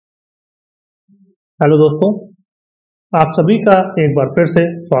Hello दोस्तों, आप सभी का एक बार फिर से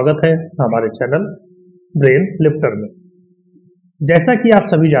स्वागत है हमारे चैनल ब्रेन लिफ्टर में। जैसा कि आप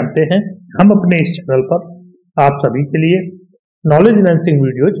सभी जानते हैं, हम अपने इस चैनल पर आप सभी के लिए नॉलेज एनहांसिंग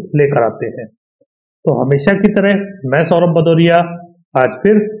वीडियोज लेकर आते हैं। तो हमेशा की तरह मैं सौरभ भदौरिया आज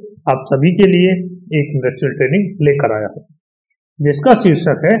फिर आप सभी के लिए एक इंडस्ट्रियल ट्रेनिंग लेकर आया हूँ, जिसका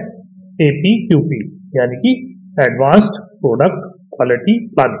शीर्षक है APQP यानी कि एडवांस्ड प्रोडक्ट क्वालिटी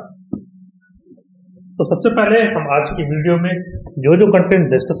प्लानिंग। तो सबसे पहले हम आज की वीडियो में जो कंटेंट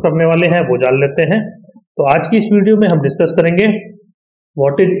डिस्कस करने वाले हैं वो जान लेते हैं। तो आज की इस वीडियो में हम डिस्कस करेंगे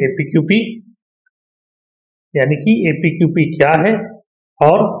व्हाट इज APQP यानी कि APQP क्या है,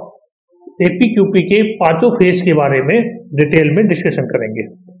 और APQP के पांचों फेज के बारे में डिटेल में डिस्कशन करेंगे।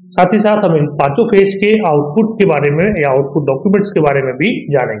 साथ ही साथ हम इन पांचों फेज के आउटपुट के बारे में या आउटपुट डॉक्यूमेंट्स के बारे में भी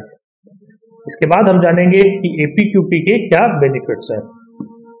जानेंगे। इसके बाद हम जानेंगे कि APQP के क्या बेनिफिट्स हैं।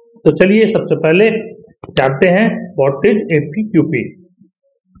 तो चलिए सबसे पहले जानते हैं व्हाट इज APQP।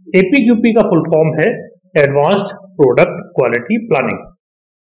 APQP का फुल फॉर्म है एडवांस्ड प्रोडक्ट क्वालिटी प्लानिंग।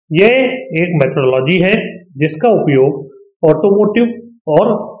 यह एक मेथोडोलॉजी है जिसका उपयोग ऑटोमोटिव और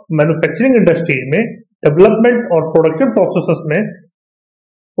मैन्युफैक्चरिंग इंडस्ट्रीज में डेवलपमेंट और प्रोडक्शन प्रोसेसेस में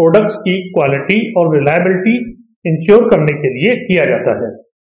प्रोडक्ट्स की क्वालिटी और रिलायबिलिटी इंश्योर करने के लिए किया जाता है।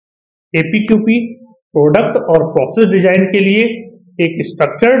 APQP प्रोडक्ट और प्रोसेस डिजाइन के लिए एक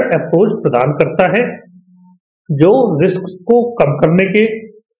स्ट्रक्चर्ड अप्रोच प्रदान करता है जो रिस्क को कम करने के,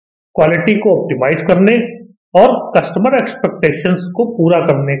 क्वालिटी को ऑप्टिमाइज करने और कस्टमर एक्सपेक्टेशंस को पूरा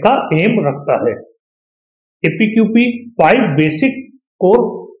करने का एम रखता है। APQP 5 बेसिक कोर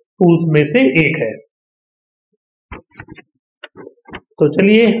टूल्स में से एक है। तो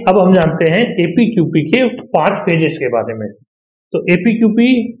चलिए अब हम जानते हैं APQP के 5 फेजेस के बारे में। तो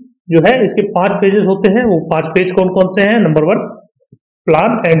APQP जो है इसके 5 फेजेस होते हैं। वो 5 फेज कौन कौन से हैं? नंबर 1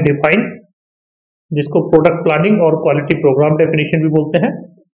 प्लान एंड डिफाइन, जिसको प्रोडक्ट प्लानिंग और क्वालिटी प्रोग्राम डेफिनेशन भी बोलते हैं।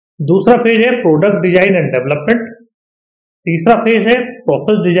 दूसरा फेज है प्रोडक्ट डिजाइन एंड डेवलपमेंट। तीसरा फेज है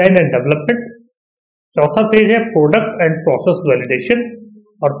प्रोसेस डिजाइन एंड डेवलपमेंट। चौथा फेज है प्रोडक्ट एंड प्रोसेस वैलिडेशन।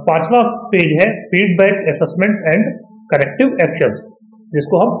 और पांचवा फेज है feedback assessment and corrective actions,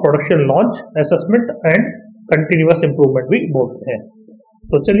 जिसको हम production launch, assessment and continuous improvement भी बोलते हैं।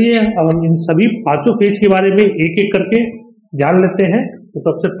 तो चलिए अब हम इन सभी पांचों फेज के बारे में एक एक करके जान लेते हैं। तो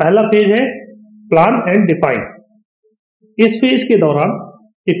सबसे पहला फेज है प्लान एंड डिफाइन। इस फेज के दौरान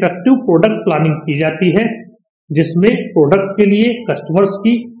इफेक्टिव प्रोडक्ट प्लानिंग की जाती है, जिसमें प्रोडक्ट के लिए कस्टमर्स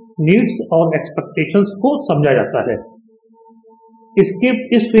की नीड्स और एक्सपेक्टेशंस को समझा जाता है।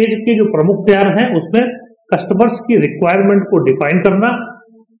 इस फेज के जो प्रमुख तैयार हैं उसमें कस्टमर्स की रिक्वायरमेंट को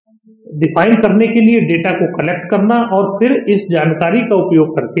डिफाइन करने के लिए डेटा को कलेक्ट करना और फिर इस जानकारी का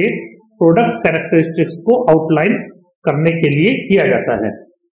उपयोग करके प्रोडक्ट कैरेक्टरिस्टिक्स को आउटलाइन करने के लिए किया जाता है।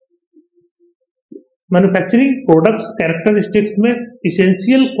 मैन्युफैक्चरिंग प्रोडक्ट्स कैरेक्टरिस्टिक्स में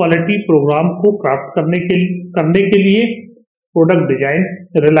इसेंशियल क्वालिटी प्रोग्राम को प्राप्त करने के लिए product design,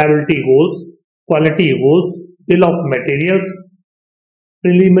 reliability goals, quality goals, bill of materials,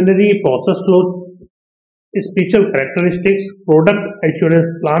 preliminary process flow, special characteristics, product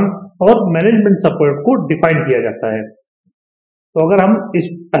assurance plan और मैनेजमेंट सपोर्ट को डिफाइन किया जाता है। तो अगर हम इस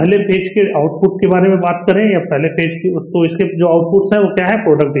पहले पेज के आउटपुट के बारे में बात करें या पहले पेज की, तो इसके जो आउटपुट्स हैं वो क्या है?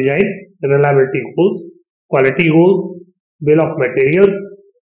 Product design, reliability goals, quality goals, bill of materials,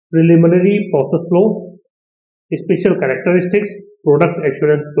 preliminary process flow, special characteristics, product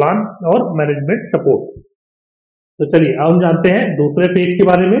assurance plan और मैनेजमेंट सपोर्ट। तो चलिए अब हम जानते हैं दूसरे पेज के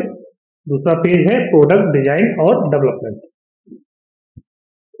बारे में। दूसरा पेज है प्रोडक्ट डिजाइन और डेवलपमेंट।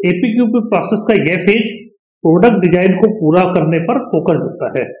 APQP प्रोसेस का यह पेज प्रोडक्ट डिजाइन को पूरा करने पर फोकस होता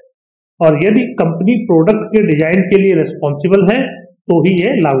है, और यदि कंपनी प्रोडक्ट के डिजाइन के लिए रिस्पॉन्सिबल है तो ही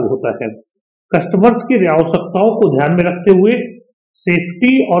यह लागू होता है। कस्टमर्स की आवश्यकताओं को ध्यान में रखते हुए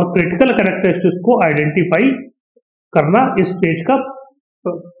सेफ्टी और क्रिटिकल कैरेक्टरिस्टिक्स को आइडेंटिफाई करना इस पेज का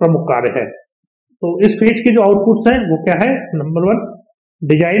प्रमुख कार्य है। तो इस पेज के जो आउटपुट्स हैं वो क्या है? नंबर 1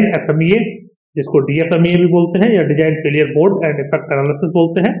 डिजाइन FMEA, जिसको DFMEA भी बोलते हैं या design failure mode and effect analysis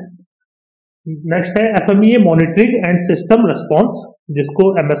बोलते हैं। नेक्स्ट है FMEA monitoring and system response, जिसको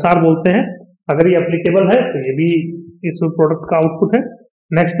MSR बोलते हैं। अगर ये एप्लीकेबल है तो ये भी इस प्रोडक्ट का आउटपुट है।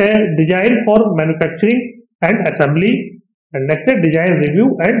 नेक्स्ट है design for manufacturing and assembly. Next है design review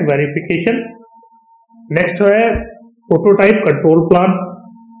and verification. Next है prototype control plan,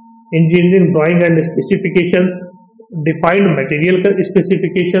 engineering drawing and specifications, defined material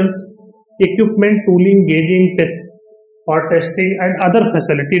specifications, equipment tooling, gazing, test और testing and other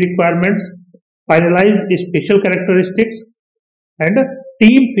facility requirements, finalize special characteristics and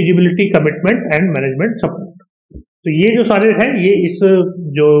team feasibility commitment and management support। तो ये जो सारे हैं ये इस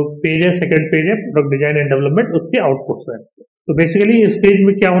जो पेज है, सेकंड पेज है प्रोडक्ट डिजाइन एंड डेवलपमेंट, उसके आउटपुट्स हैं। तो बेसिकली इस पेज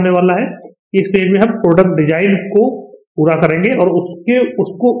में क्या होने वाला है, इस पेज में हम प्रोडक्ट डिजाइन को पूरा करेंगे और उस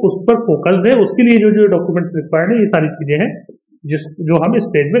पर फोकस है, उसके लिए जो जो डॉक्यूमेंट्स रिक्वायर्ड है ये सारी चीजें हैं जो हम इस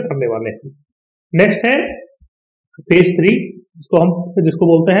पेज में करने वाले हैं। नेक्स्ट है पेज 3, जिसको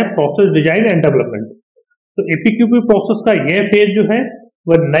बोलते हैं प्रोसेस डिजाइन एंड डेवलपमेंट। तो एपीक्यूपी प्रोसेस का यह पेज जो है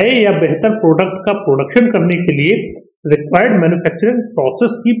वह नए या बेहतर प्रोडक्ट का प्रोडक्शन करने के लिए रिक्वायर्ड मैन्युफैक्चरिंग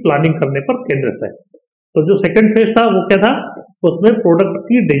प्रोसेस की प्लानिंग करने पर केंद्रित है। तो जो सेकंड फेज था वो क्या था, उसमें प्रोडक्ट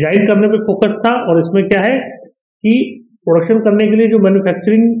की डिजाइन करने पे फोकस था, और इसमें क्या है कि प्रोडक्शन करने के लिए जो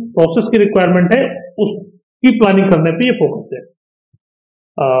मैन्युफैक्चरिंग प्रोसेस की रिक्वायरमेंट है उसकी प्लानिंग करने पे ये फोकस है।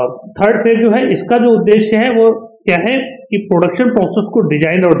 थर्ड फेज जो है इसका जो उद्देश्य है वो क्या है कि प्रोडक्शन प्रोसेस को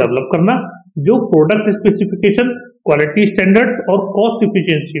डिजाइन और डेवलप करना, जो प्रोडक्ट स्पेसिफिकेशन, क्वालिटी स्टैंडर्ड्स और कॉस्ट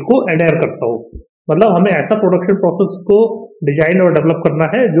इफिशिएंसी को एडहेयर करता हो। मतलब हमें ऐसा प्रोडक्शन प्रोसेस को डिजाइन और डेवलप करना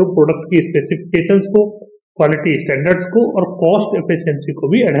है जो प्रोडक्ट की स्पेसिफिकेशंस को, क्वालिटी स्टैंडर्ड्स को और कॉस्ट एफिशिएंसी को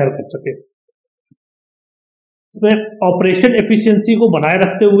भी एडहेयर कर सके। इसमें ऑपरेशन एफिशिएंसी को बनाए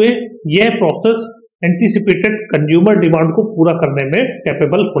रखते हुए यह प्रोसेस एंटीसिपेटेड कंज्यूमर डिमांड को पूरा करने में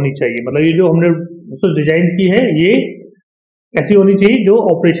कैपेबल होनी चाहिए। मतलब ये जो हमने प्रोसेस डिजाइन की है ये ऐसी होनी चाहिए जो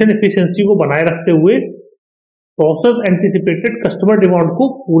ऑपरेशन एफिशिएंसी को बनाए रखते हुए प्रोसेस एंटीसिपेटेड कस्टमर डिमांड को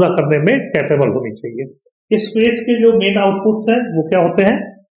पूरा करने में कैपेबल होनी चाहिए। इस पेज के जो मेन आउटपुट्स हैं वो क्या होते हैं,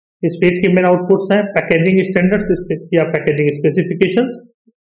 इस पेज के मेन आउटपुट्स हैं पैकेजिंग स्टैंडर्ड्स या packaging specifications,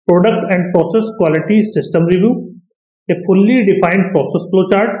 product and process quality system review, A fully defined process flow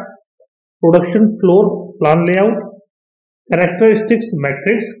chart, production floor plan layout, characteristics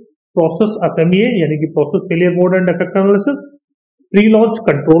matrix, process एफएमईए यानी कि process failure mode and defect analysis, pre launch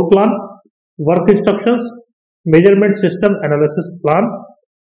control plan, work instructions, measurement system analysis plan,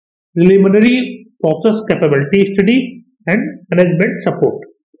 preliminary process capability study and management support.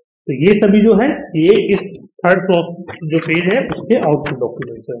 तो ये सभी जो है ये इस third जो पेज है उसके आउटपुट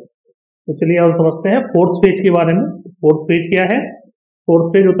डॉक्यूमेंट्स है। तो चलिए हम समझते हैं फोर्थ पेज के बारे में। फोर्थ पेज क्या है,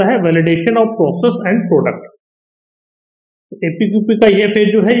 फोर्थ पेज होता है validation of process and product. एपीक्यूपी का यह पेज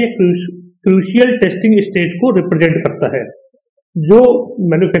जो है ये क्रूशियल टेस्टिंग स्टेज को रिप्रेजेंट करता है, जो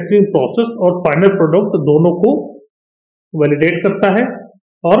मैन्युफैक्चरिंग प्रोसेस और फाइनल प्रोडक्ट दोनों को वैलिडेट करता है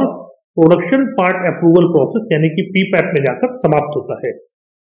और प्रोडक्शन पार्ट अप्रूवल प्रोसेस यानी कि पीपैप में जाकर समाप्त होता है।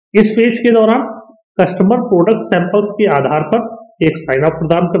 इस फेज के दौरान कस्टमर प्रोडक्ट सैंपल्स के आधार पर एक साइन ऑफ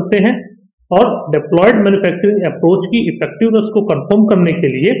प्रदान करते हैं और डिप्लॉयड मैन्युफैक्चरिंग अप्रोच की इफेक्टिवनेस को कंफर्म करने के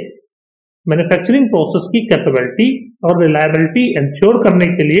लिए मैन्युफैक्चरिंग प्रोसेस की कैपेबिलिटी और रिलायबिलिटी इंश्योर करने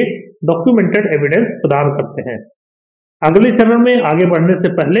के लिए डॉक्यूमेंटेड एविडेंस प्रदान करते हैं। अगले चरण में आगे बढ़ने से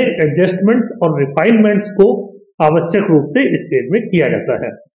पहले एडजस्टमेंट्स और रिफाइनमेंट्स को आवश्यक रूप से इस पेज में किया जाता है।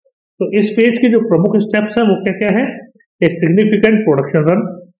 तो इस पेज के जो प्रमुख स्टेप्स हैं वो क्या क्या है, एक significant production run,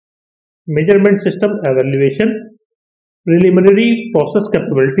 measurement system evaluation, preliminary process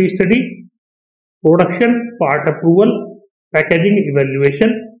capability study, production part approval, packaging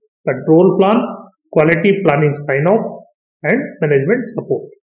evaluation, control plan, quality planning sign of and management support.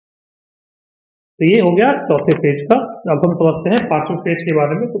 तो ये हो गया चौथे पेज का। अब हम समझते हैं पांचवें पेज के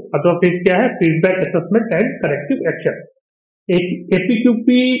बारे में। तो पांचवा पेज क्या है, feedback assessment and corrective action. एक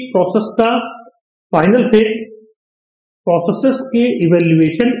एपीक्यूपी प्रोसेस का फाइनल फेज प्रोसेसेस के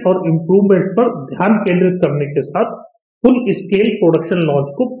इवेल्युएशन और इम्प्रूवमेंट्स पर ध्यान केंद्रित करने के साथ फुल स्केल प्रोडक्शन लॉन्च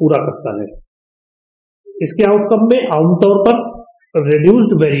को पूरा करता है। इसके आउटकम में आमतौर पर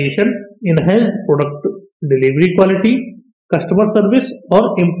reduced variation, enhanced product delivery quality, customer service और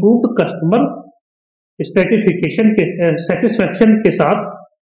इम्प्रूव्ड कस्टमर सेटिस्फैक्शन के साथ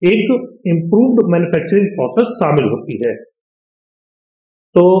एक इम्प्रूव्ड मैन्युफैक्चरिंग प्रोसेस शामिल होती है।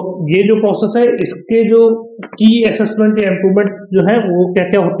 तो ये जो प्रोसेस है इसके जो की असेसमेंट या इम्प्रूवमेंट जो है वो क्या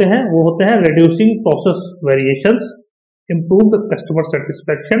क्या होते हैं, वो होते हैं reducing process variations, improved customer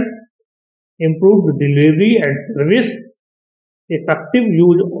satisfaction, improved delivery and service, effective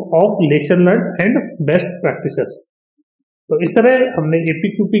use of lesson learn and best practices. तो इस तरह हमने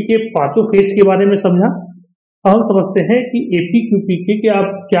एपीक्यूपी के पांचों फेज के बारे में समझा। अब हम समझते हैं कि एपीक्यूपी के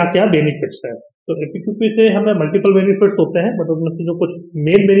क्या क्या बेनिफिट्स हैं। तो एपीक्यूपी से हमें मल्टीपल बेनिफिट्स होते हैं, बट उनमें से जो कुछ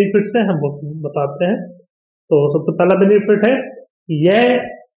मेन बेनिफिट्स हैं हम बताते हैं। तो सबसे पहला बेनिफिट है यह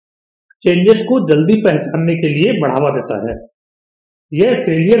चेंजेस को जल्दी पहचानने के लिए बढ़ावा देता है। यह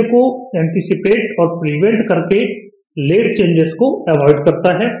फेलियर को एंटिसिपेट और प्रिवेंट करके लेट चेंजेस को अवॉइड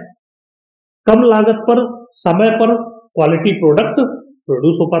करता है। कम लागत पर समय पर क्वालिटी प्रोडक्ट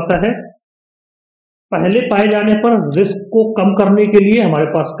प्रोड्यूस हो पाता है। पहले पाए जाने पर रिस्क को कम करने के लिए हमारे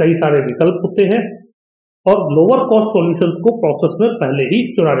पास कई सारे विकल्प होते हैं और लोअर कॉस्ट सॉल्यूशंस को प्रोसेस में पहले ही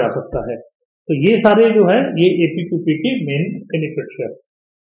चुना जा सकता है। तो ये सारे जो है ये APQP के मेन बेनिफिट्स है।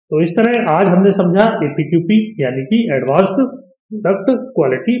 तो इस तरह आज हमने समझा APQP यानी कि एडवांस्ड प्रोडक्ट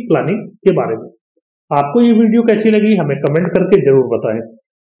क्वालिटी प्लानिंग के बारे में। आपको ये वीडियो कैसी लगी हमें कमेंट करके जरूर बताएं।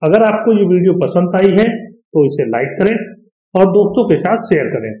 अगर आपको ये वीडियो पसंद आई है तो इसे लाइक करें और दोस्तों के साथ शेयर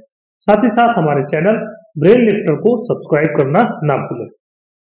करें। साथ ही साथ हमारे चैनल ब्रेन लिफ्टर को सब्सक्राइब करना ना भूलें।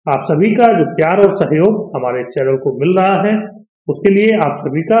 आप सभी का जो प्यार और सहयोग हमारे चैनल को मिल रहा है उसके लिए आप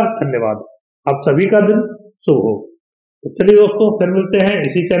सभी का धन्यवाद। आप सभी का दिन शुभ हो। तो चलिए दोस्तों फिर मिलते हैं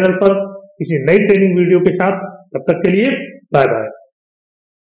इसी चैनल पर किसी नई ट्रेनिंग वीडियो के साथ। तब तक के लिए बाय बाय।